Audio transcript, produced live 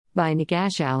By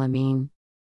Nagash Al-Amin.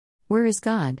 Where is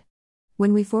God?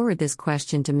 When we forward this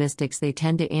question to mystics, they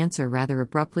tend to answer rather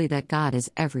abruptly that God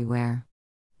is everywhere.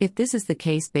 If this is the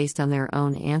case based on their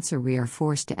own answer, we are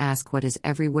forced to ask, what is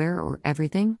everywhere or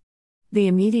everything? The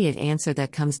immediate answer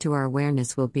that comes to our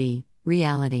awareness will be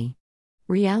reality.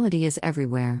 Reality is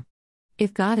everywhere.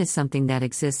 If God is something that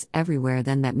exists everywhere,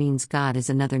 then that means God is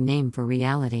another name for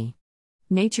reality.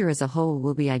 Nature as a whole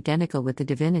will be identical with the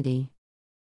divinity.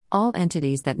 All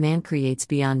entities that man creates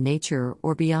beyond nature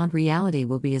or beyond reality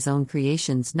will be his own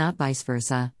creations, not vice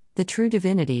versa. The true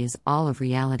divinity is all of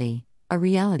reality, a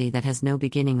reality that has no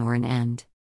beginning or an end.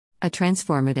 A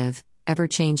transformative,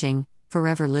 ever-changing,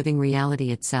 forever living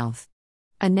reality itself.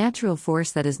 A natural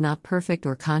force that is not perfect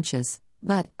or conscious,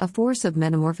 but a force of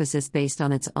metamorphosis based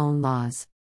on its own laws.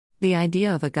 The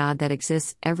idea of a God that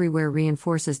exists everywhere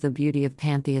reinforces the beauty of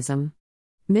pantheism.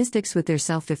 Mystics with their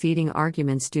self-defeating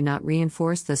arguments do not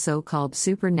reinforce the so-called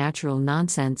supernatural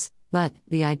nonsense, but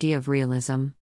the idea of realism.